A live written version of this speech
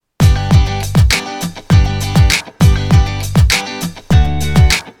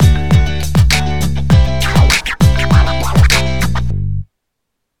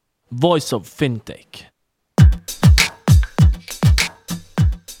Voice of FinTech.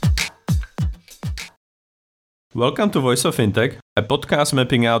 Welcome to Voice of FinTech, a podcast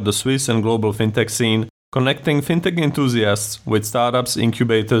mapping out the Swiss and global fintech scene, connecting fintech enthusiasts with startups,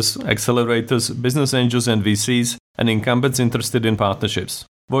 incubators, accelerators, business angels and VCs, and incumbents interested in partnerships.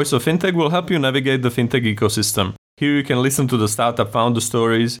 Voice of FinTech will help you navigate the fintech ecosystem. Here you can listen to the startup founder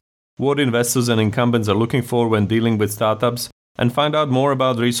stories, what investors and incumbents are looking for when dealing with startups, and find out more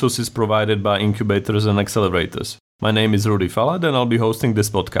about resources provided by incubators and accelerators. My name is Rudy Falad and I'll be hosting this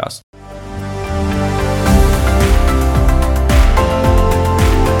podcast.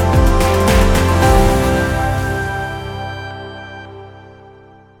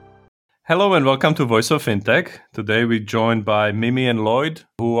 Hello and welcome to Voice of FinTech. Today we're joined by Mimi and Lloyd,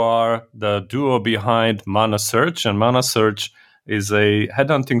 who are the duo behind Mana Search. And Mana Search is a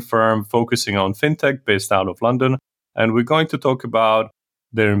headhunting firm focusing on fintech based out of London. And we're going to talk about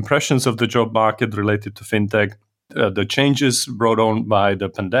their impressions of the job market related to fintech, the changes brought on by the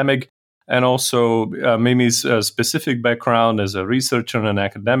pandemic, and also Mimi's specific background as a researcher and an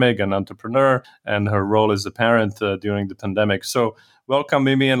academic and entrepreneur, and her role as a parent during the pandemic. So welcome,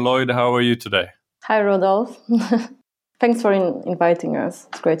 Mimi and Lloyd. How are you today? Hi, Rodolphe. Thanks for inviting us.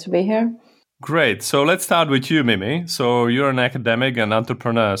 It's great to be here. Great. So let's start with you, Mimi. So you're an academic and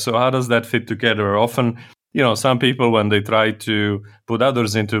entrepreneur. So how does that fit together? Often, some people, when they try to put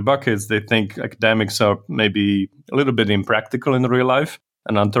others into buckets, they think academics are maybe a little bit impractical in real life,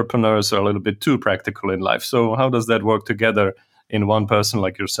 and entrepreneurs are a little bit too practical in life. So how does that work together in one person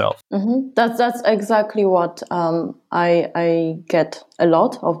like yourself? Mm-hmm. That's exactly what I get a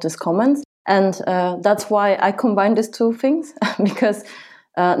lot of these comments. And that's why I combined these two things, because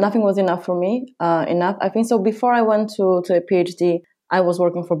nothing was enough for me. I think so. Before I went to a PhD, I was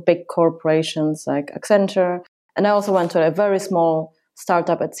working for big corporations like Accenture. And I also went to a very small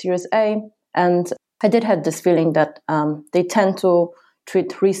startup at Series A. And I did have this feeling that they tend to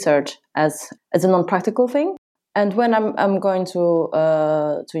treat research as a non-practical thing. And when I'm going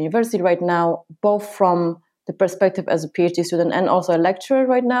to university right now, both from the perspective as a PhD student and also a lecturer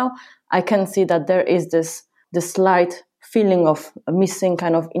right now, I can see that there is this slight feeling of missing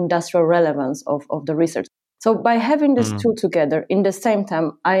kind of industrial relevance of the research. So by having these two together in the same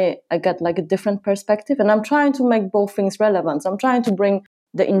time, I get like a different perspective, and I'm trying to make both things relevant. So I'm trying to bring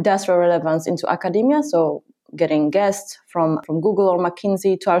the industrial relevance into academia, so getting guests from Google or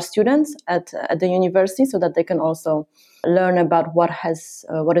McKinsey to our students at the university so that they can also learn about what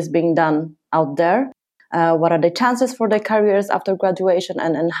is being done out there, what are the chances for their careers after graduation,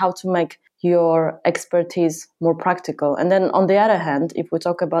 and how to make your expertise more practical. And then on the other hand, if we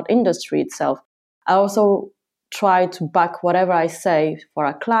talk about industry itself, I also try to back whatever I say for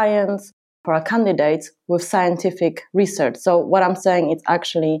our clients, for our candidates, with scientific research. So what I'm saying is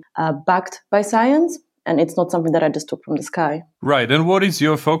actually backed by science, and it's not something that I just took from the sky. Right. And what is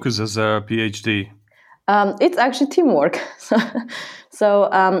your focus as a PhD? It's actually teamwork.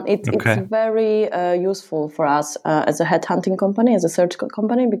 It's very useful for us as a headhunting company, as a search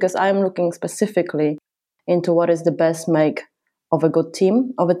company, because I'm looking specifically into what is the best make of a good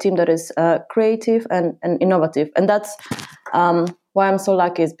team, of a team that is creative and innovative. And that's why I'm so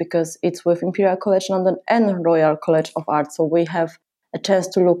lucky, is because it's with Imperial College London and Royal College of Art. So we have a chance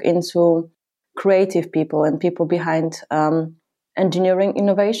to look into creative people and people behind engineering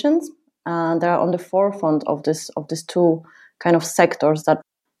innovations that are on the forefront of these two kind of sectors that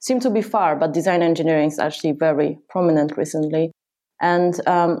seem to be far, but design engineering is actually very prominent recently. And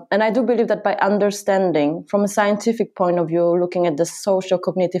I do believe that by understanding from a scientific point of view, looking at the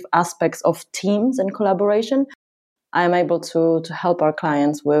socio-cognitive aspects of teams and collaboration, I am able to help our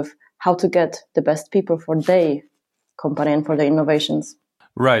clients with how to get the best people for their company and for their innovations.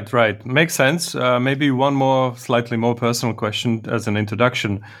 Right. Makes sense. Maybe one more slightly more personal question as an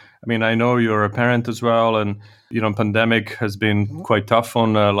introduction. I mean, I know you're a parent as well, and pandemic has been quite tough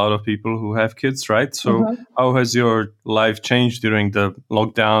on a lot of people who have kids, right? So how has your life changed during the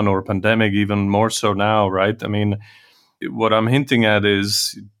lockdown or pandemic, even more so now, right? I mean, what I'm hinting at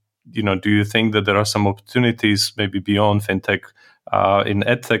is, do you think that there are some opportunities maybe beyond fintech in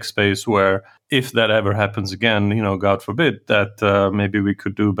edtech space where if that ever happens again, God forbid, that maybe we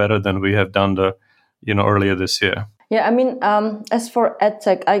could do better than we have done earlier this year? Yeah, I mean, as for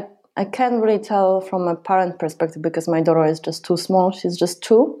edtech, I can't really tell from a parent perspective because my daughter is just too small. She's just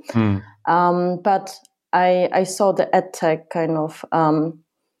 2. But I saw the edtech kind of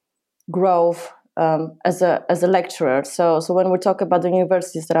growth as a lecturer. So when we talk about the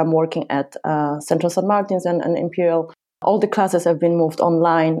universities that I'm working at, Central St. Martin's and Imperial, all the classes have been moved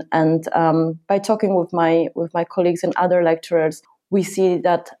online. And by talking with my colleagues and other lecturers, we see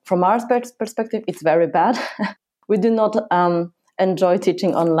that from our perspective, it's very bad. We do not enjoy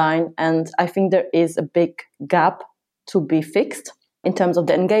teaching online. And I think there is a big gap to be fixed in terms of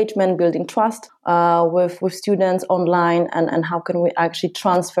the engagement, building trust with students online, and how can we actually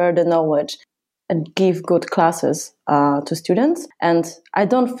transfer the knowledge and give good classes to students. And I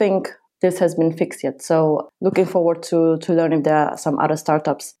don't think this has been fixed yet. So looking forward to learn if there are some other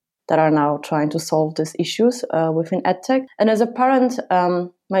startups that are now trying to solve these issues within EdTech. And as a parent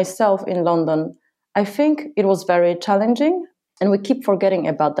myself in London, I think it was very challenging, and we keep forgetting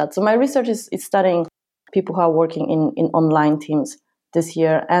about that. So my research is studying people who are working in online teams this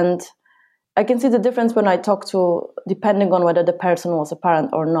year. And I can see the difference when I talk to, depending on whether the person was a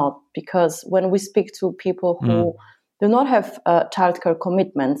parent or not, because when we speak to people who do not have childcare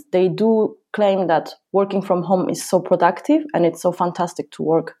commitments, they do claim that working from home is so productive and it's so fantastic to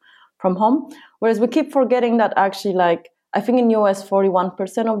work from home. Whereas we keep forgetting that actually, like, I think in US,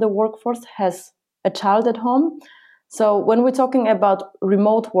 41% of the workforce has a child at home. So when we're talking about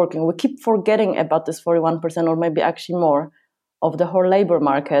remote working, we keep forgetting about this 41%, or maybe actually more, of the whole labor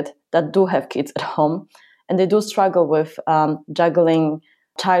market that do have kids at home, and they do struggle with juggling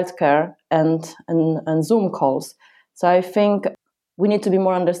childcare and Zoom calls. So I think we need to be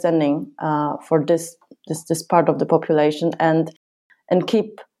more understanding for this part of the population, and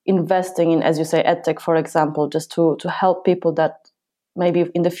keep investing in, as you say, EdTech, for example, just to help people that maybe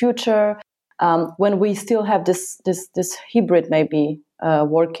in the future, when we still have this hybrid maybe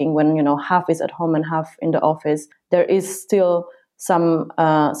working, when half is at home and half in the office, there is still some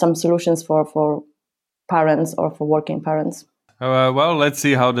solutions for parents or for working parents. Well, let's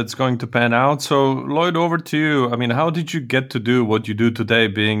see how that's going to pan out. So, Lloyd, over to you. I mean, how did you get to do what you do today,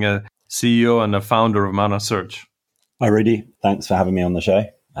 being a CEO and a founder of Mana Search? Hi, Rudy. Thanks for having me on the show.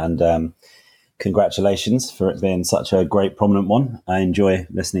 And congratulations for it being such a great, prominent one. I enjoy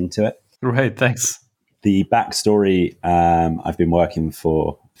listening to it. Great, thanks. The backstory, I've been working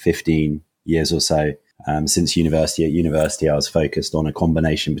for 15 years or so. Since university. At university, I was focused on a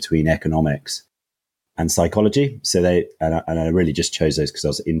combination between economics and psychology. So I really just chose those because I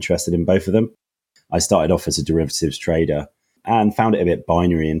was interested in both of them. I started off as a derivatives trader and found it a bit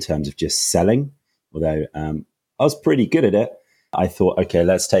binary in terms of just selling, although I was pretty good at it. I thought, okay,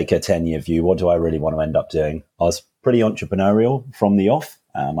 let's take a 10-year view. What do I really want to end up doing? I was pretty entrepreneurial from the off.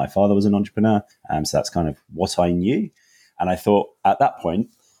 My father was an entrepreneur, so that's kind of what I knew. And I thought at that point,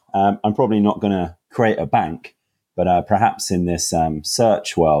 I'm probably not going to create a bank, but perhaps in this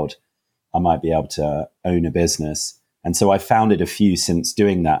search world, I might be able to own a business. And so I founded a few since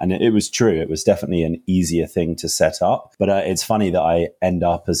doing that. And it was true. It was definitely an easier thing to set up. But it's funny that I end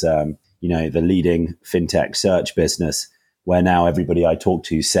up as, the leading fintech search business, where now everybody I talk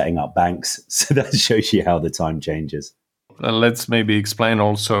to is setting up banks. So that shows you how the time changes. Let's maybe explain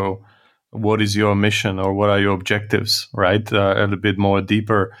also what is your mission or what are your objectives, right? A little bit more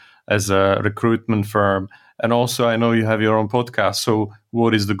deeper as a recruitment firm. And also, I know you have your own podcast. So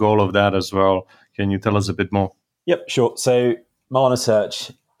what is the goal of that as well? Can you tell us a bit more? Yep, sure. So Mana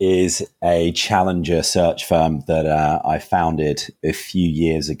Search is a challenger search firm that I founded a few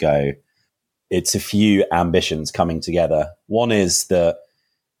years ago. It's a few ambitions coming together. One is that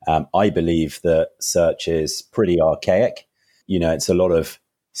I believe that search is pretty archaic. It's a lot of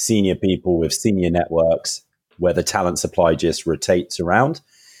senior people with senior networks where the talent supply just rotates around.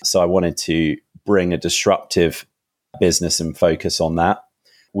 So I wanted to bring a disruptive business and focus on that.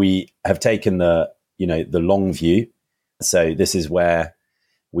 We have taken the long view. So this is where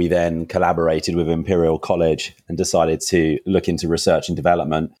we then collaborated with Imperial College and decided to look into research and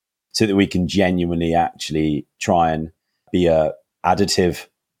development so that we can genuinely actually try and be a additive,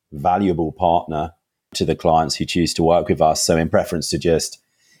 valuable partner to the clients who choose to work with us. So in preference to just,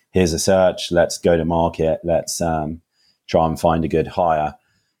 here's a search, let's go to market, let's try and find a good hire.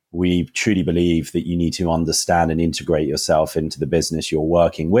 We truly believe that you need to understand and integrate yourself into the business you're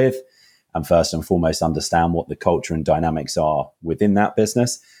working with. And first and foremost, understand what the culture and dynamics are within that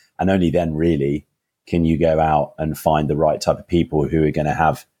business. And only then really can you go out and find the right type of people who are going to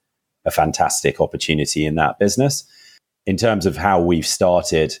have a fantastic opportunity in that business. In terms of how we've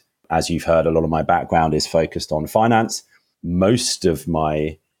started, as you've heard, a lot of my background is focused on finance. Most of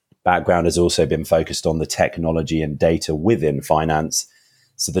my background has also been focused on the technology and data within finance.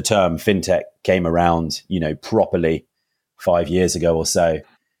 So the term fintech came around, properly 5 years ago or so.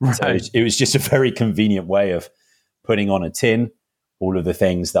 Right. So it was just a very convenient way of putting on a tin all of the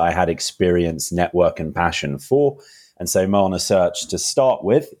things that I had experience, network, and passion for. And so Mana Search, to start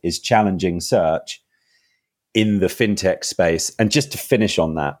with, is challenging search in the fintech space. And just to finish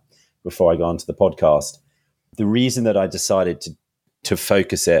on that, before I go on to the podcast, the reason that I decided to to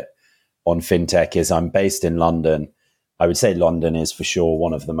focus it on fintech is I'm based in London. I would say London is for sure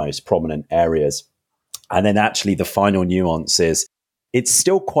one of the most prominent areas. And then actually the final nuance is it's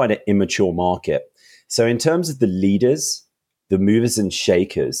still quite an immature market. So in terms of the leaders, the movers and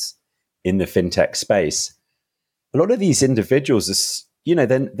shakers in the fintech space, a lot of these individuals are,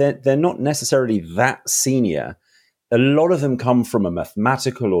 they're not necessarily that senior. A lot of them come from a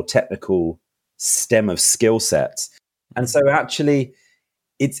mathematical or technical stem of skill sets. And so actually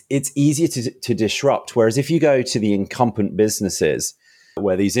it's easier to disrupt. Whereas if you go to the incumbent businesses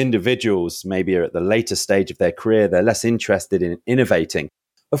where these individuals maybe are at the later stage of their career, they're less interested in innovating.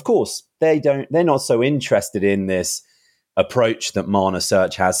 Of course, they're not so interested in this approach that Mana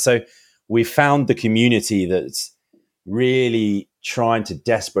Search has. So we found the community that's really trying to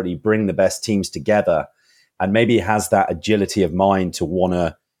desperately bring the best teams together and maybe has that agility of mind to want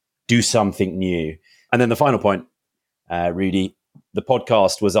to do something new. And then the final point, Rudy, the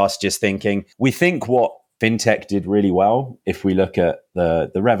podcast was us just thinking, we think what fintech did really well, if we look at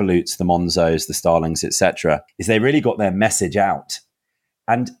the Revoluts, the Monzos, the Starlings, etc., is they really got their message out.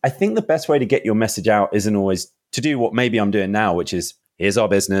 And I think the best way to get your message out isn't always to do what maybe I'm doing now, which is here's our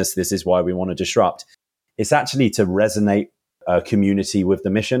business, this is why we want to disrupt. It's actually to resonate a community with the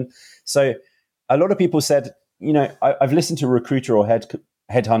mission. So a lot of people said, I've listened to recruiter or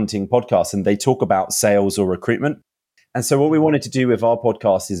headhunting podcasts and they talk about sales or recruitment. And so what we wanted to do with our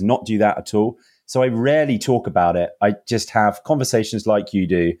podcast is not do that at all. So I rarely talk about it. I just have conversations like you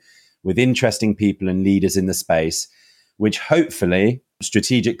do with interesting people and leaders in the space, which hopefully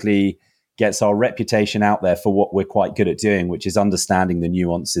strategically gets our reputation out there for what we're quite good at doing, which is understanding the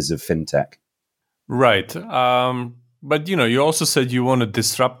nuances of fintech. Right. But, you also said you want to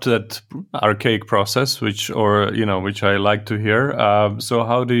disrupt that archaic process, which I like to hear. So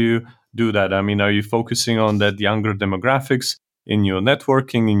how do you do that? I mean, are you focusing on that younger demographics in your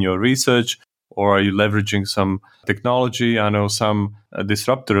networking, in your research? Or are you leveraging some technology? I know some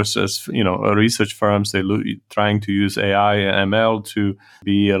disruptors, as research firms, they're trying to use AI and ML to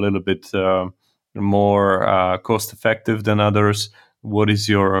be a little bit more cost effective than others. What is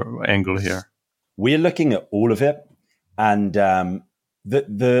your angle here? We're looking at all of it, and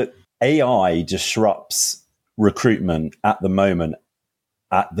the AI disrupts recruitment at the moment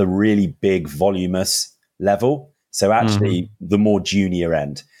at the really big voluminous level. So actually, the more junior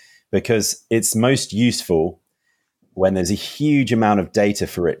end. Because it's most useful when there's a huge amount of data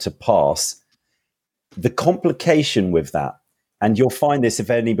for it to pass. The complication with that, and you'll find this if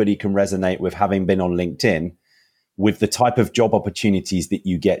anybody can resonate with having been on LinkedIn, with the type of job opportunities that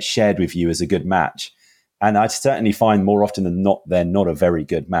you get shared with you as a good match. And I certainly find more often than not, they're not a very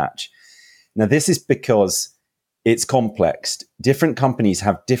good match. Now, this is because it's complex. Different companies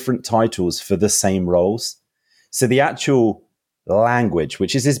have different titles for the same roles. So the actual language,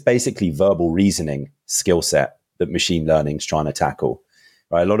 which is this basically verbal reasoning skill set that machine learning is trying to tackle,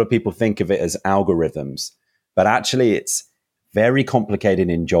 right? A lot of people think of it as algorithms, but actually it's very complicated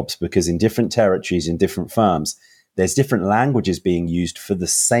in jobs because in different territories, in different firms, there's different languages being used for the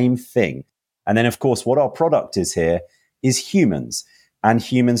same thing. And then, of course, what our product is here is humans. And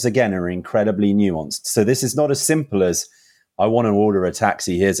humans, again, are incredibly nuanced. So this is not as simple as, I want to order a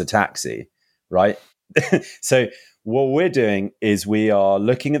taxi, here's a taxi, right? So what we're doing is we are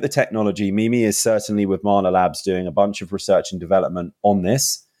looking at the technology. Mimi is certainly with Mana Labs doing a bunch of research and development on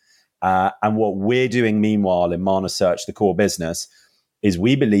this. And what we're doing meanwhile in Mana Search, the core business, is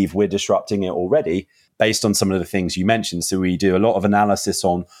we believe we're disrupting it already based on some of the things you mentioned. So we do a lot of analysis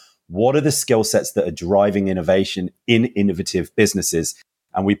on what are the skill sets that are driving innovation in innovative businesses.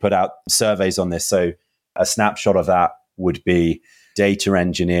 And we put out surveys on this. So a snapshot of that would be data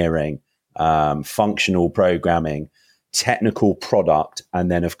engineering, functional programming, technical product,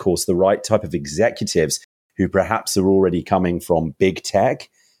 and then, of course, the right type of executives who perhaps are already coming from big tech,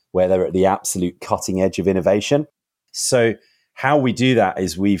 where they're at the absolute cutting edge of innovation. So how we do that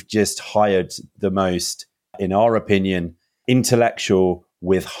is we've just hired the most, in our opinion, intellectual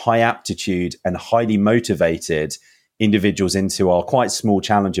with high aptitude and highly motivated individuals into our quite small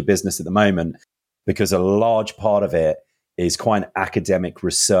challenger business at the moment, because a large part of it is quite an academic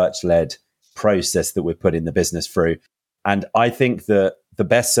research-led process that we're putting the business through. And I think that the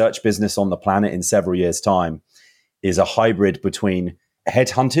best search business on the planet in several years' time is a hybrid between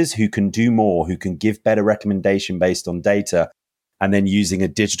headhunters who can do more, who can give better recommendation based on data, and then using a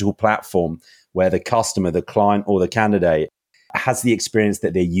digital platform where the customer, the client, or the candidate has the experience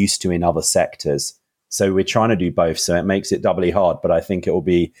that they're used to in other sectors. So we're trying to do both. So it makes it doubly hard, but I think it will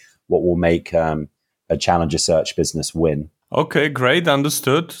be what will make a challenger search business win. Okay, great.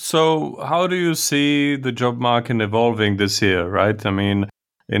 Understood. So how do you see the job market evolving this year, right? I mean,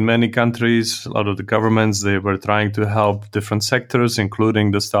 in many countries, a lot of the governments, they were trying to help different sectors,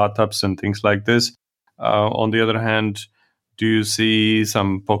 including the startups and things like this. On the other hand, do you see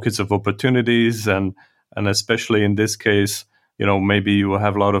some pockets of opportunities? And especially in this case, maybe you will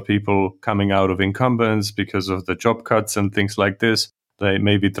have a lot of people coming out of incumbents because of the job cuts and things like this. They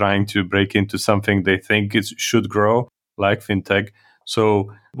may be trying to break into something they think it should grow, like fintech.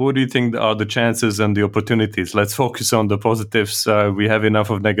 So what do you think are the chances and the opportunities? Let's focus on the positives. We have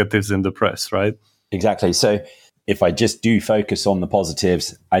enough of negatives in the press, right? Exactly. So if I just do focus on the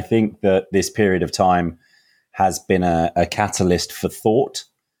positives, I think that this period of time has been a catalyst for thought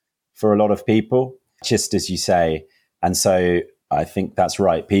for a lot of people, just as you say. And so I think that's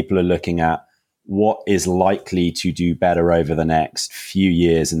right. People are looking at what is likely to do better over the next few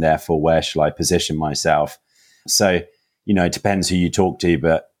years, and therefore where shall I position myself? So, it depends who you talk to,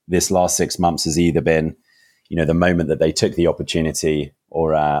 but this last 6 months has either been, the moment that they took the opportunity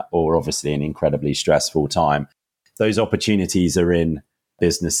or obviously an incredibly stressful time. Those opportunities are in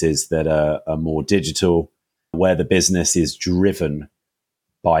businesses that are more digital, where the business is driven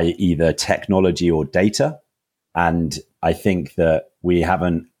by either technology or data. And I think that we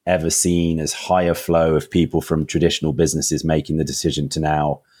haven't ever seen as high a flow of people from traditional businesses making the decision to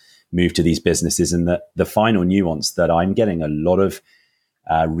now move to these businesses. And the final nuance that I'm getting a lot of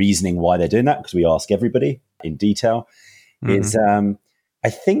reasoning why they're doing that, because we ask everybody in detail, is I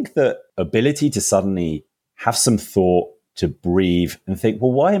think that ability to suddenly have some thought, to breathe and think,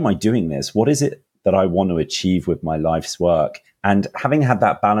 well, why am I doing this? What is it that I want to achieve with my life's work? And having had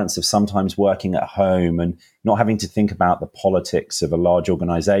that balance of sometimes working at home and not having to think about the politics of a large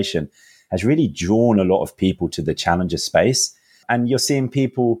organization has really drawn a lot of people to the challenger space. And you're seeing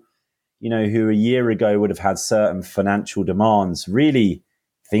people, who a year ago would have had certain financial demands, really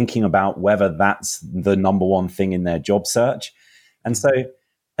thinking about whether that's the number one thing in their job search. And so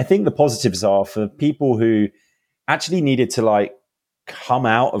I think the positives are for people who actually needed to come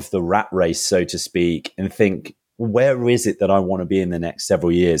out of the rat race, so to speak, and think, where is it that I want to be in the next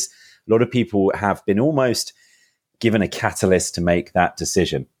several years? A lot of people have been almost given a catalyst to make that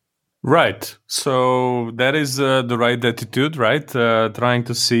decision. Right. So that is the right attitude, right? Trying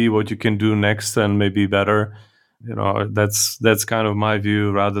to see what you can do next and maybe better. That's kind of my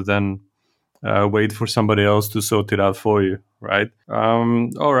view, rather than wait for somebody else to sort it out for you, right?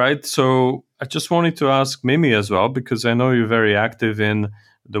 All right. So I just wanted to ask Mimi as well, because I know you're very active in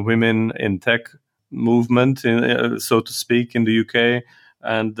the women in tech movement, so to speak, in the UK.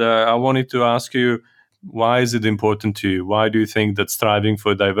 And I wanted to ask you, why is it important to you? Why do you think that striving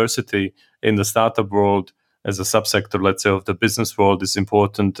for diversity in the startup world as a subsector, let's say, of the business world is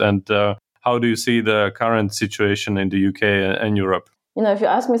important? And how do you see the current situation in the UK and Europe? If you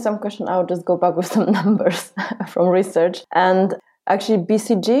ask me some question, I would just go back with some numbers from research. And actually,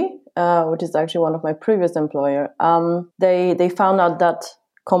 BCG, which is actually one of my previous employer, they found out that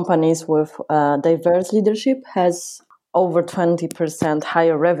companies with diverse leadership has over 20%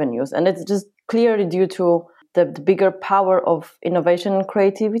 higher revenues. And it's just clearly due to the bigger power of innovation and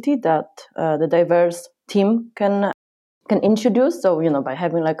creativity that the diverse team can introduce. So, by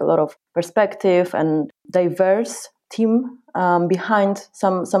having a lot of perspective and diverse team behind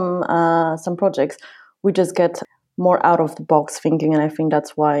some projects, we just get more out of the box thinking, and I think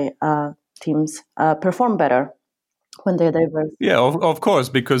that's why teams perform better when they're diverse. Yeah, of course,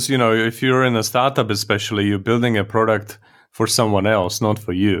 because if you're in a startup, especially, you're building a product for someone else, not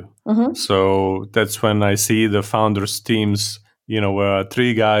for you. Mm-hmm. So that's when I see the founders teams, where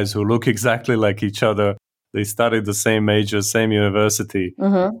 3 guys who look exactly like each other. They studied the same major, same university.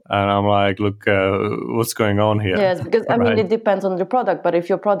 Mm-hmm. And I'm like, look, what's going on here? Yes, because I mean, it depends on the product. But if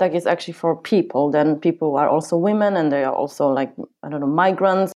your product is actually for people, then people are also women, and they are also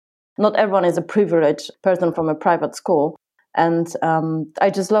migrants. Not everyone is a privileged person from a private school. And I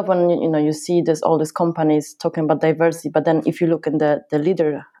just love when you see all these companies talking about diversity. But then if you look in the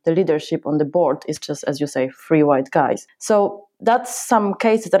leadership on the board, it's just, as you say, 3 white guys. So that's some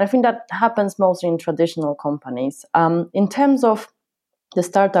cases, and I think that happens mostly in traditional companies. In terms of the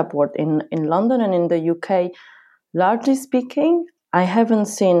startup world in London and in the UK, largely speaking, I haven't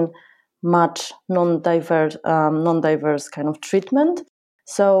seen much non-diverse kind of treatment.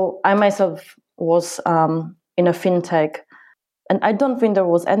 So I myself was in a fintech, and I don't think there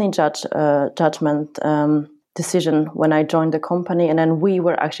was any judgment decision when I joined the company. And then we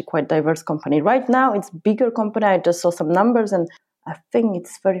were actually quite diverse company. Right now, it's bigger company. I just saw some numbers, and I think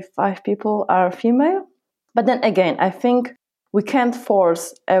it's 35 people are female. But then again, I think we can't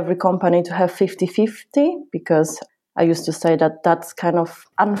force every company to have 50-50, because I used to say that that's kind of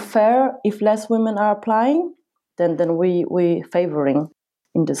unfair if less women are applying, then we favoring,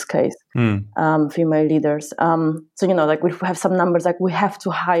 in this case, female leaders. So, like we have some numbers, like we have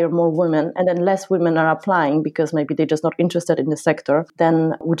to hire more women, and then less women are applying because maybe they're just not interested in the sector,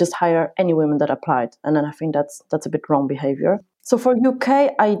 then we just hire any women that applied. And then I think that's a bit wrong behavior. So for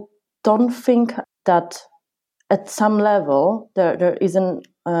UK, I don't think that at some level there is an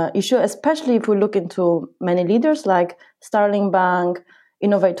issue, especially if we look into many leaders like Starling Bank,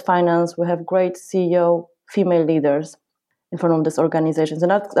 Innovate Finance. We have great CEO female leaders in front of these organizations,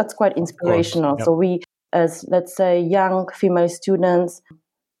 and that's quite inspirational. Yep. So we, as let's say young female students,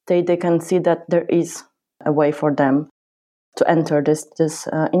 they can see that there is a way for them to enter this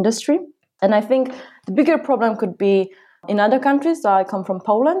industry. And I think the bigger problem could be in other countries. So I come from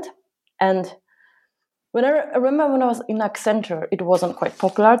Poland, and when I remember when I was in Accenture, it wasn't quite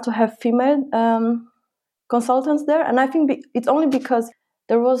popular to have female consultants there. And I think it's only because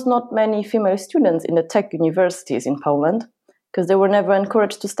there was not many female students in the tech universities in Poland, because they were never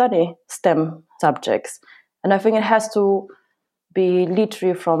encouraged to study STEM subjects. And I think it has to be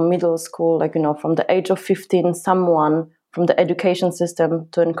literally from middle school, from the age of 15, someone from the education system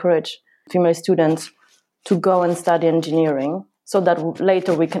to encourage female students to go and study engineering, so that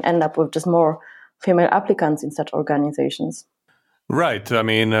later we can end up with just more female applicants in such organizations. Right. I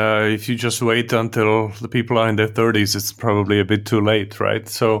mean, if you just wait until the people are in their 30s, it's probably a bit too late, right?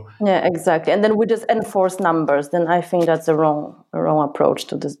 So yeah, exactly. And then we just enforce numbers. Then I think that's a wrong approach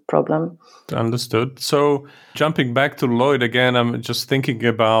to this problem. Understood. So jumping back to Lloyd again, I'm just thinking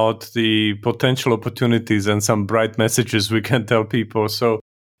about the potential opportunities and some bright messages we can tell people. So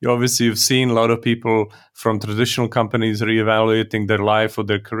you've seen a lot of people from traditional companies reevaluating their life or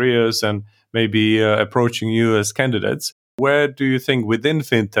their careers and maybe approaching you as candidates. Where do you think within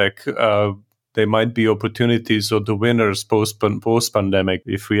fintech there might be opportunities or the winners post-pandemic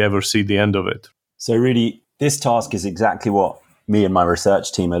if we ever see the end of it? So really, this task is exactly what me and my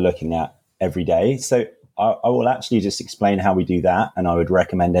research team are looking at every day. So I will actually just explain how we do that, and I would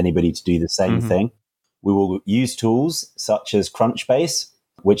recommend anybody to do the same thing. We will use tools such as Crunchbase,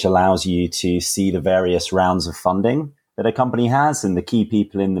 which allows you to see the various rounds of funding that a company has and the key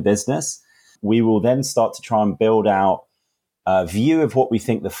people in the business. We will then start to try and build out a view of what we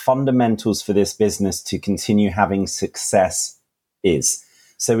think the fundamentals for this business to continue having success is.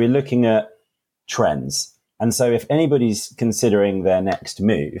 So we're looking at trends. And so if anybody's considering their next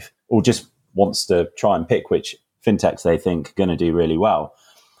move or just wants to try and pick which fintechs they think are going to do really well,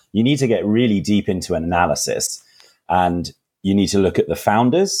 you need to get really deep into an analysis, and you need to look at the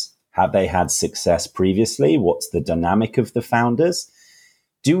founders. Have they had success previously? What's the dynamic of the founders?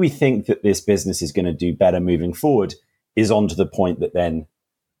 Do we think that this business is going to do better moving forward? Is on to the point that then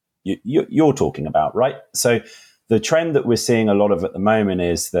you're talking about, right? So the trend that we're seeing a lot of at the moment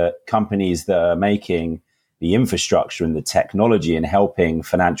is that companies that are making the infrastructure and the technology and helping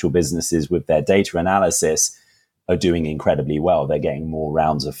financial businesses with their data analysis are doing incredibly well. They're getting more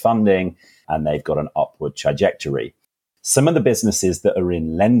rounds of funding and they've got an upward trajectory. Some of the businesses that are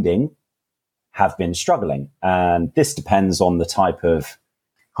in lending have been struggling, and this depends on the type of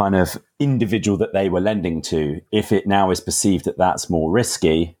kind of individual that they were lending to. If it now is perceived that that's more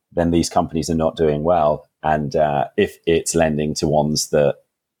risky, then these companies are not doing well. And if it's lending to ones that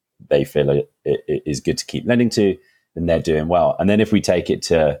they feel it is good to keep lending to, then they're doing well. And then if we take it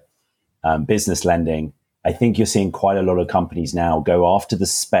to business lending, I think you're seeing quite a lot of companies now go after the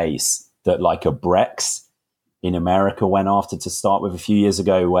space that like a Brex in America went after to start with a few years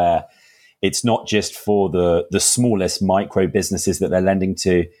ago, where it's not just for the smallest micro businesses that they're lending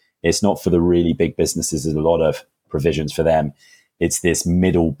to. It's not for the really big businesses. There's a lot of provisions for them. It's this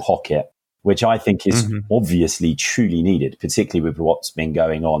middle pocket, which I think is obviously truly needed, particularly with what's been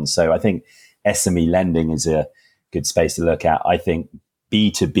going on. So I think SME lending is a good space to look at. I think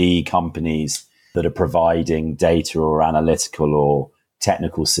B2B companies that are providing data or analytical or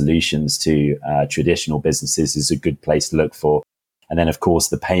technical solutions to traditional businesses is a good place to look for. And then, of course,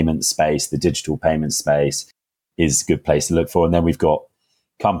 the payment space, the digital payment space is a good place to look for. And then we've got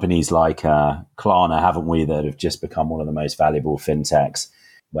companies like Klarna, haven't we, that have just become one of the most valuable fintechs,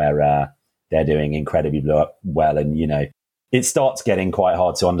 where they're doing incredibly well. And, it starts getting quite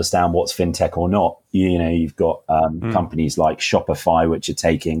hard to understand what's fintech or not. You've got companies like Shopify, which are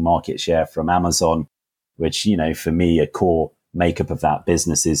taking market share from Amazon, which, for me, a core makeup of that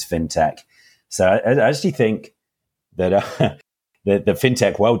business is fintech. So I actually think that the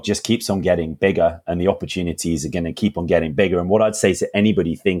fintech world just keeps on getting bigger, and the opportunities are going to keep on getting bigger. And what I'd say to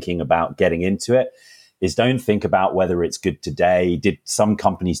anybody thinking about getting into it, is don't think about whether it's good today. Did some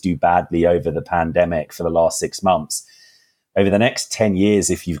companies do badly over the pandemic for the last 6 months? Over the next 10 years,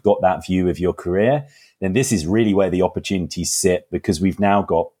 if you've got that view of your career, then this is really where the opportunities sit, because we've now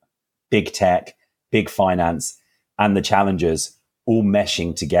got big tech, big finance, and the challengers all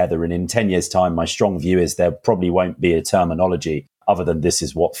meshing together. And in 10 years' time, my strong view is there probably won't be a terminology other than this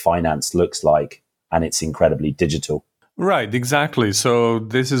is what finance looks like, and it's incredibly digital. Right, exactly. So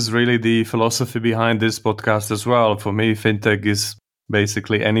this is really the philosophy behind this podcast as well. For me, fintech is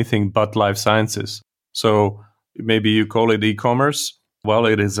basically anything but life sciences. So maybe you call it e-commerce. Well,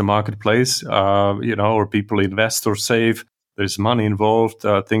 it is a marketplace, or people invest or save. There's money involved,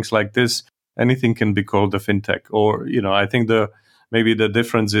 things like this. Anything can be called a fintech. Or, I think maybe the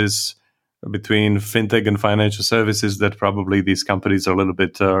difference is between fintech and financial services that probably these companies are a little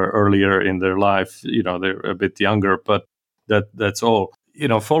bit earlier in their life. They're a bit younger, but that's all.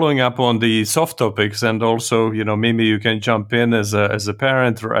 Following up on the soft topics, and also, maybe you can jump in as a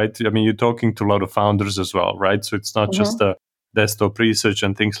parent, right? I mean, you're talking to a lot of founders as well, right? So it's not just a desktop research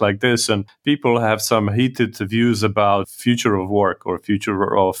and things like this. And people have some heated views about future of work or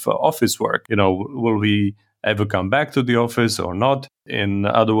future of office work. Will we ever come back to the office or not? In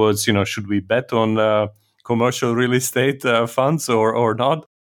other words, should we bet on commercial real estate funds or not?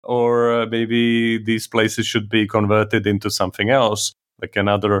 Or maybe these places should be converted into something else, like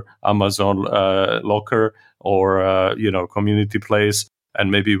another Amazon locker or community place, and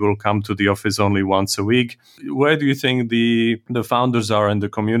maybe we'll come to the office only once a week. Where do you think the founders are in the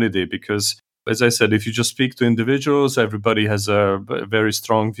community? Because, as I said, if you just speak to individuals, everybody has a very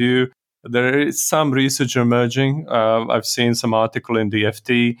strong view. There is some research emerging. I've seen some article in the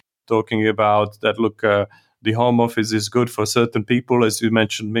FT talking about that, look, the home office is good for certain people, as you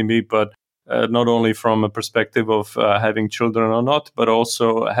mentioned, Mimi, but not only from a perspective of having children or not, but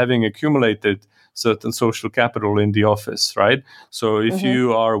also having accumulated certain social capital in the office, right? So if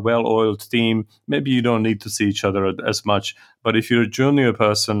you are a well-oiled team, maybe you don't need to see each other as much. But if you're a junior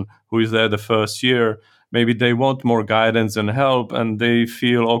person who is there the first year, maybe they want more guidance and help, and they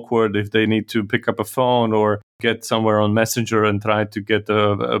feel awkward if they need to pick up a phone or get somewhere on Messenger and try to get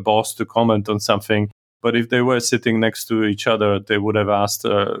a boss to comment on something. But if they were sitting next to each other, they would have asked,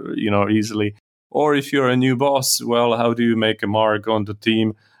 easily. Or if you're a new boss, well, how do you make a mark on the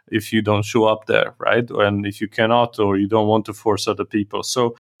team if you don't show up there, right? And if you cannot, or you don't want to force other people.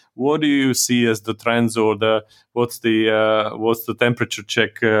 So what do you see as the trends, or what's the temperature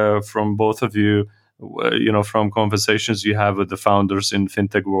check from both of you, from conversations you have with the founders in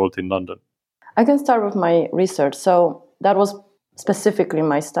fintech world in London? I can start with my research. So that was specifically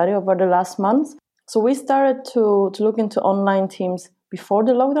my study over the last months. So we started to look into online teams before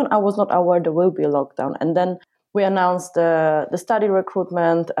the lockdown. I was not aware there will be a lockdown. And then we announced the study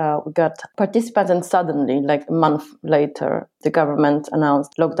recruitment. We got participants, and suddenly, like a month later, the government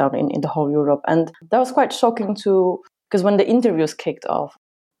announced lockdown in the whole Europe. And that was quite shocking because when the interviews kicked off,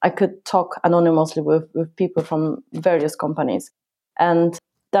 I could talk anonymously with people from various companies. And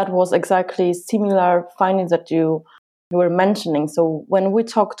that was exactly similar findings that you were mentioning. So when we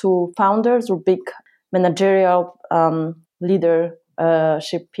talk to founders or big managerial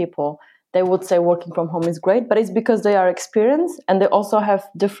leadership people, they would say working from home is great, but it's because they are experienced and they also have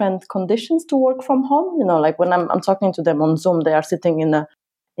different conditions to work from home. Like when I'm talking to them on Zoom, they are sitting in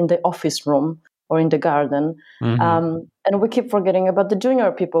the office room or in the garden. And we keep forgetting about the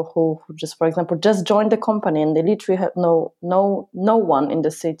junior people who just, for example, just joined the company and they literally have no one in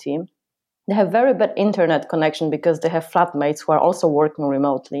the city. They have very bad internet connection because they have flatmates who are also working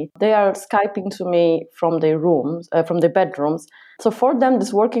remotely. They are Skyping to me from their rooms, from their bedrooms. So for them,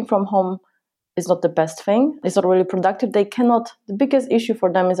 this working from home is not the best thing. It's not really productive. The biggest issue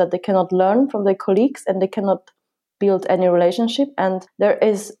for them is that they cannot learn from their colleagues and they cannot build any relationship. And there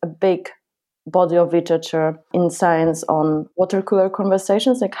is a big body of literature in science on water cooler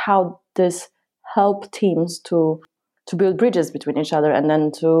conversations, like how this help teams to build bridges between each other and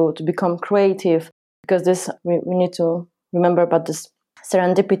then to become creative, because this we need to remember about this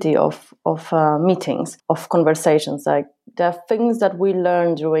serendipity of meetings, of conversations. Like there are things that we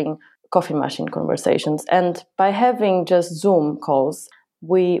learn during coffee machine conversations, and by having just Zoom calls,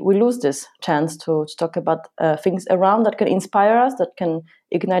 we lose this chance to talk about things around that can inspire us, that can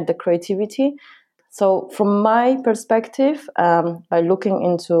ignite the creativity. So from my perspective, by looking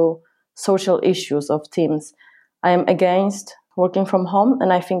into social issues of teams, I am against working from home,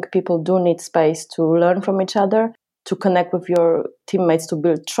 and I think people do need space to learn from each other, to connect with your teammates, to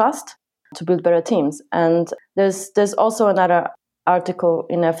build trust, to build better teams. And there's also another article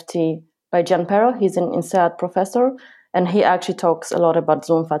in FT by Gian Pero. He's an INSEAD professor, and he actually talks a lot about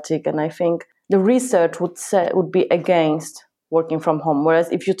Zoom fatigue. And I think the research would be against working from home.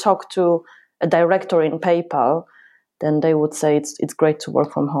 Whereas if you talk to a director in PayPal, then they would say it's great to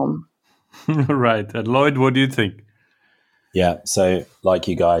work from home. Right. And Lloyd, what do you think? Yeah. So like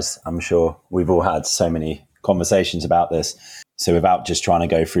you guys, I'm sure we've all had so many conversations about this. So without just trying to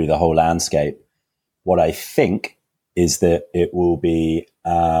go through the whole landscape, what I think is that it will be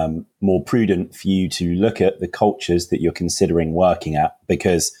more prudent for you to look at the cultures that you're considering working at,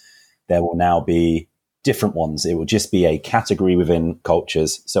 because there will now be different ones. It will just be a category within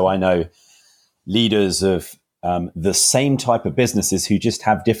cultures. So I know leaders of the same type of businesses who just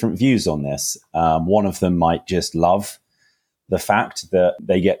have different views on this. One of them might just love the fact that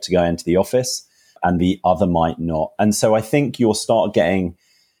they get to go into the office, and the other might not. And so I think you'll start getting,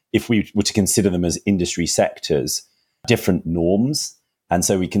 if we were to consider them as industry sectors, different norms. And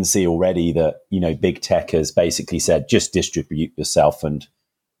so we can see already that, big tech has basically said, just distribute yourself and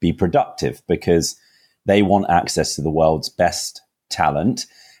be productive, because they want access to the world's best talent.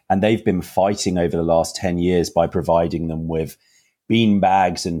 And they've been fighting over the last 10 years by providing them with bean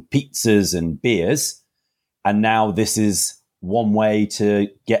bags and pizzas and beers. And now this is one way to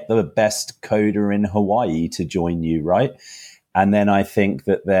get the best coder in Hawaii to join you, right? And then I think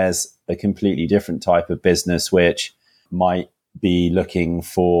that there's a completely different type of business which might be looking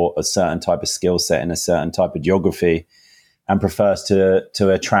for a certain type of skill set in a certain type of geography and prefers to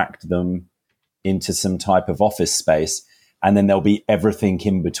attract them into some type of office space. And then there'll be everything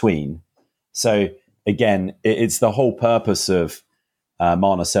in between. So again, it's the whole purpose of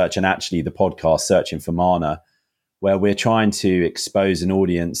Mana Search, and actually the podcast Searching for Mana, where we're trying to expose an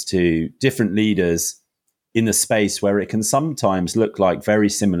audience to different leaders in the space where it can sometimes look like very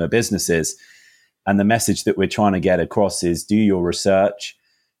similar businesses. And the message that we're trying to get across is do your research,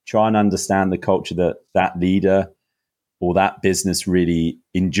 try and understand the culture that leader or that business really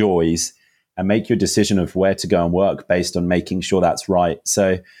enjoys, and make your decision of where to go and work based on making sure that's right.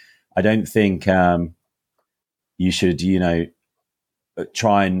 So I don't think you should,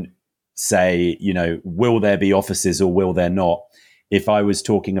 try and say, will there be offices or will there not? If I was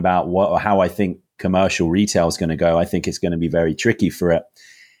talking about how I think commercial retail is going to go, I think it's going to be very tricky for it.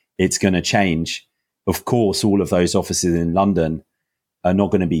 It's going to change. Of course, all of those offices in London are not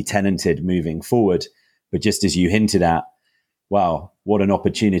going to be tenanted moving forward. But just as you hinted at, wow, what an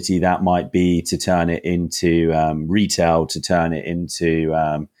opportunity that might be to turn it into retail, to turn it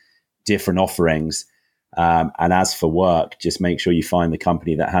into different offerings. And as for work, just make sure you find the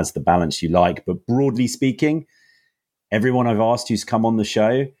company that has the balance you like. But broadly speaking, everyone I've asked who's come on the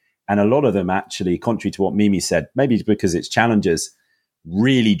show, and a lot of them actually, contrary to what Mimi said, maybe it's because it's challengers,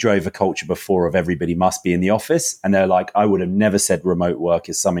 really drove a culture before of everybody must be in the office. And they're like, I would have never said remote work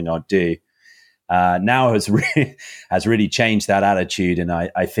is something I'd do. Now has really changed that attitude. And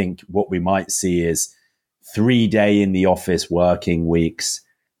I think what we might see is 3-day in the office working weeks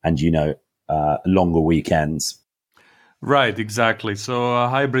and, longer weekends. Right, exactly. So a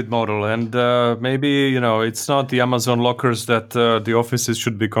hybrid model. And maybe, it's not the Amazon lockers that the offices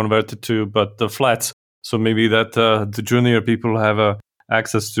should be converted to, but the flats. So maybe that the junior people have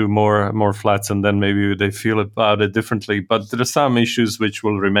access to more flats, and then maybe they feel about it differently. But there are some issues which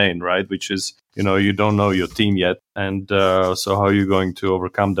will remain, right? Which is, you don't know your team yet. And so how are you going to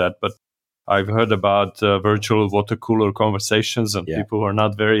overcome that? But I've heard about virtual water cooler conversations, and people are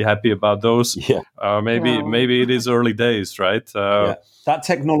not very happy about those. Yeah. Maybe it is early days, right? That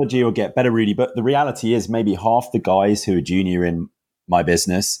technology will get better, really. But the reality is maybe half the guys who are junior in my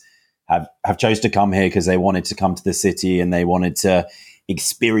business have chose to come here because they wanted to come to the city and they wanted to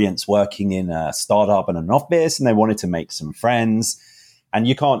experience working in a startup and an office, and they wanted to make some friends. And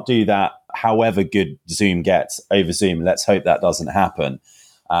you can't do that however good Zoom gets over Zoom. Let's hope that doesn't happen.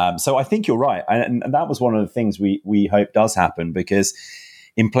 So I think you're right. And that was one of the things we hope does happen, because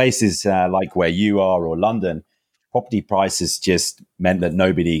in places like where you are or London, property prices just meant that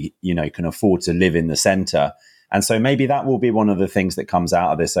nobody, can afford to live in the center. And so maybe that will be one of the things that comes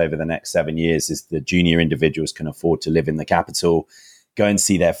out of this over the next 7 years, is the junior individuals can afford to live in the capital, go and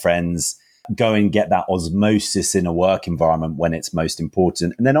see their friends, go and get that osmosis in a work environment when it's most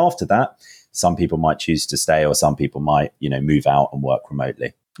important. And then after that, some people might choose to stay, or some people might, move out and work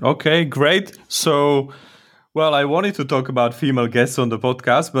remotely. Okay, great. So, well, I wanted to talk about female guests on the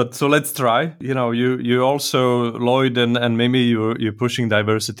podcast, but so let's try. You also, Lloyd, and maybe you're pushing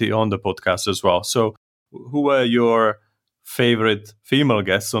diversity on the podcast as well. So who are your favorite female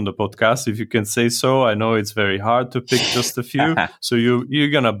guests on the podcast, if you can say so? I know it's very hard to pick just a few. So you're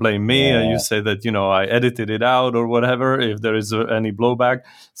going to blame me and you say that, I edited it out or whatever, if there is any blowback.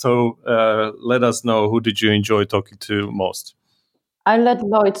 So let us know, who did you enjoy talking to most? I let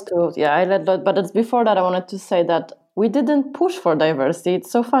Lloyd too. Yeah, I let Lloyd. But it's before that I wanted to say that we didn't push for diversity.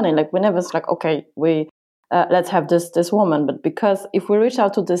 It's so funny. Like we never was like, okay, we let's have this woman. But because if we reach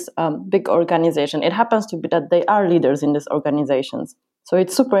out to this big organization, it happens to be that they are leaders in these organizations. So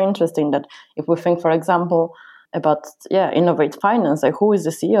it's super interesting that if we think, for example, about Innovate Finance, like who is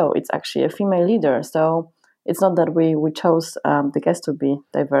the CEO? It's actually a female leader. So it's not that we chose the guests to be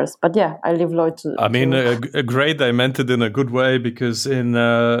diverse, but yeah, I leave Lloyd to. I mean, great. I meant it in a good way because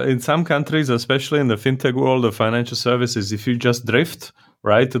in some countries, especially in the fintech world of financial services, if you just drift,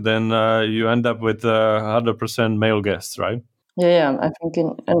 right, then you end up with 100% male guests, right? Yeah. I think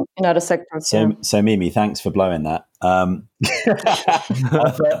in other sectors. So Mimi, thanks for blowing that.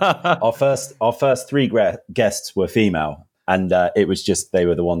 Our first three guests were female, and it was just they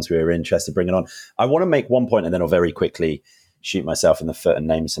were the ones we were interested in bringing on. I want to make one point, and then I'll very quickly shoot myself in the foot and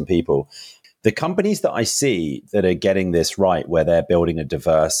name some people. The companies that I see that are getting this right, where they're building a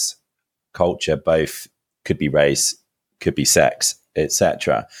diverse culture, both could be race, could be sex,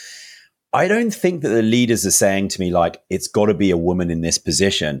 etc. I don't think that the leaders are saying to me, like, it's got to be a woman in this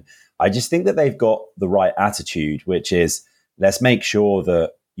position. I just think that they've got the right attitude, which is let's make sure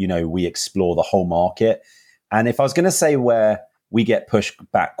that, we explore the whole market. And if I was going to say where we get pushed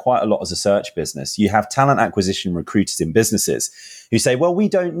back quite a lot as a search business, you have talent acquisition recruiters in businesses who say, well, we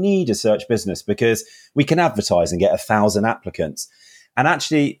don't need a search business because we can advertise and get 1,000 applicants. And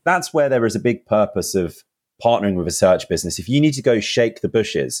actually, that's where there is a big purpose of partnering with a search business. If you need to go shake the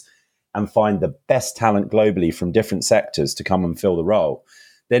bushes and find the best talent globally from different sectors to come and fill the role,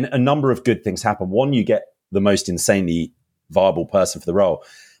 then a number of good things happen. One, you get the most insanely viable person for the role.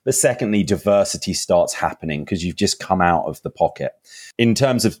 But secondly, diversity starts happening because you've just come out of the pocket. In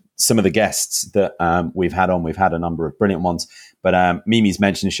terms of some of the guests that we've had on, we've had a number of brilliant ones. But Mimi's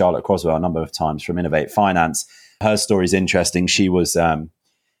mentioned Charlotte Croswell a number of times from Innovate Finance. Her story is interesting. She was a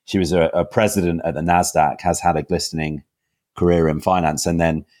president at the NASDAQ, has had a glistening career in finance, and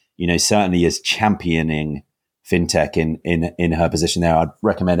then certainly is championing fintech in her position there. I'd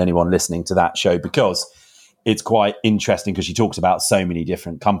recommend anyone listening to that show because it's quite interesting because she talks about so many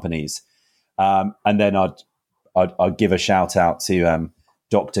different companies. And then I'd give a shout out to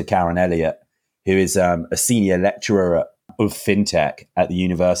Dr. Karen Elliott, who is a senior lecturer of fintech at the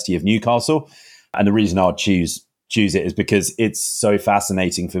University of Newcastle. And the reason I'd choose it is because it's so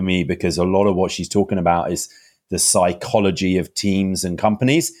fascinating for me, because a lot of what she's talking about is the psychology of teams and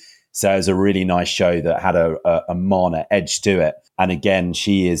companies. So it's a really nice show that had a Mana edge to it. And again,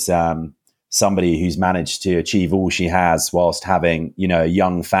 she is somebody who's managed to achieve all she has whilst having, a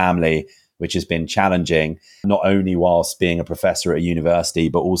young family, which has been challenging, not only whilst being a professor at a university,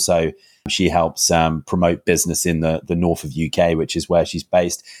 but also she helps promote business in the north of UK, which is where she's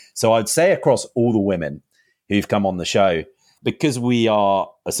based. So I'd say across all the women who've come on the show, because we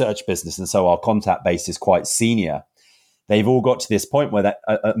are a search business and so our contact base is quite senior, they've all got to this point where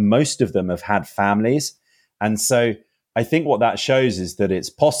most of them have had families. And so I think what that shows is that it's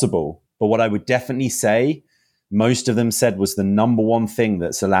possible. But what I would definitely say most of them said was the number one thing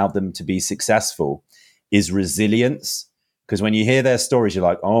that's allowed them to be successful is resilience. Because when you hear their stories, you're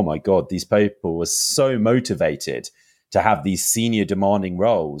like, oh my God, these people were so motivated to have these senior demanding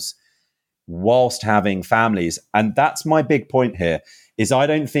roles whilst having families. And that's my big point here, is I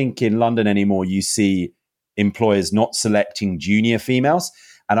don't think in London anymore you see employers not selecting junior females.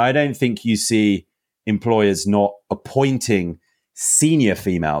 And I don't think you see employers not appointing senior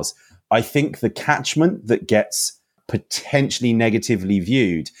females. I think the catchment that gets potentially negatively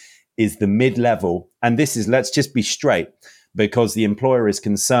viewed is the mid-level. And this is, let's just be straight, because the employer is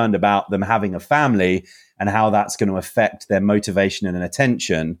concerned about them having a family and how that's going to affect their motivation and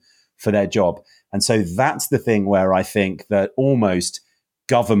attention for their job. And so that's the thing where I think that almost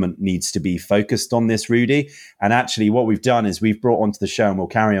government needs to be focused on this, Rudy. And actually what we've done is we've brought onto the show, and we'll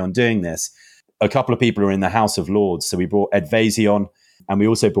carry on doing this, a couple of people are in the House of Lords. So we brought Ed Vaizey on, and we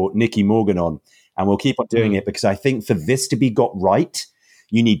also brought Nikki Morgan on, and we'll keep on doing it because I think for this to be got right,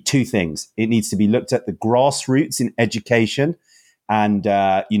 you need two things. It needs to be looked at the grassroots in education, and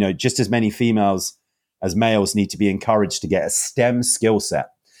just as many females as males need to be encouraged to get a STEM skill set.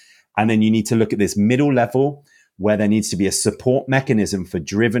 And then you need to look at this middle level where there needs to be a support mechanism for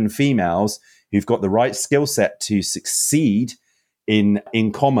driven females who've got the right skill set to succeed in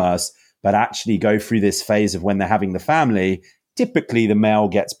commerce, but actually go through this phase of when they're having the family. Typically the male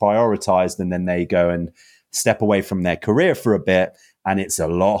gets prioritized and then they go and step away from their career for a bit. And it's a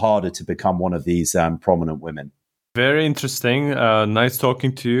lot harder to become one of these prominent women. Very interesting. Nice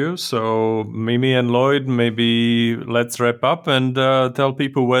talking to you. So Mimi and Lloyd, maybe let's wrap up and tell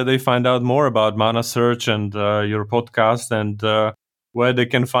people where they find out more about Mana Search and your podcast and where they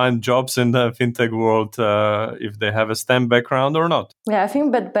can find jobs in the fintech world if they have a STEM background or not? Yeah, I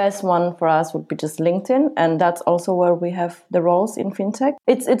think the best one for us would be just LinkedIn, and that's also where we have the roles in fintech.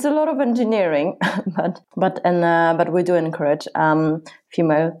 It's a lot of engineering, but we do encourage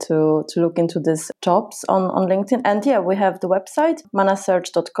female to look into these jobs on LinkedIn. And yeah, we have the website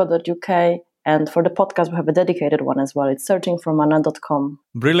manasearch.co.uk. And for the podcast, we have a dedicated one as well. It's searchingformana.com.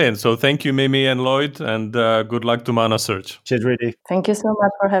 Brilliant. So thank you, Mimi and Lloyd, and good luck to Mana Search. Cheers, Rudy. Thank you so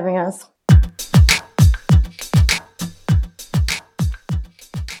much for having us.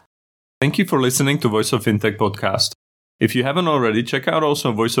 Thank you for listening to Voice of Fintech podcast. If you haven't already, check out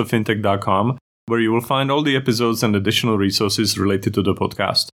also voiceoffintech.com, where you will find all the episodes and additional resources related to the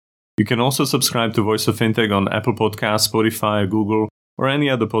podcast. You can also subscribe to Voice of Fintech on Apple Podcasts, Spotify, Google, or any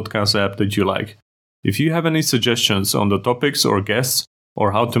other podcast app that you like. If you have any suggestions on the topics or guests,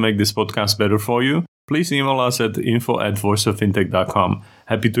 or how to make this podcast better for you, please email us at info@voiceoffintech.com.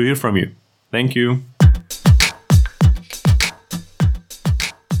 Happy to hear from you. Thank you.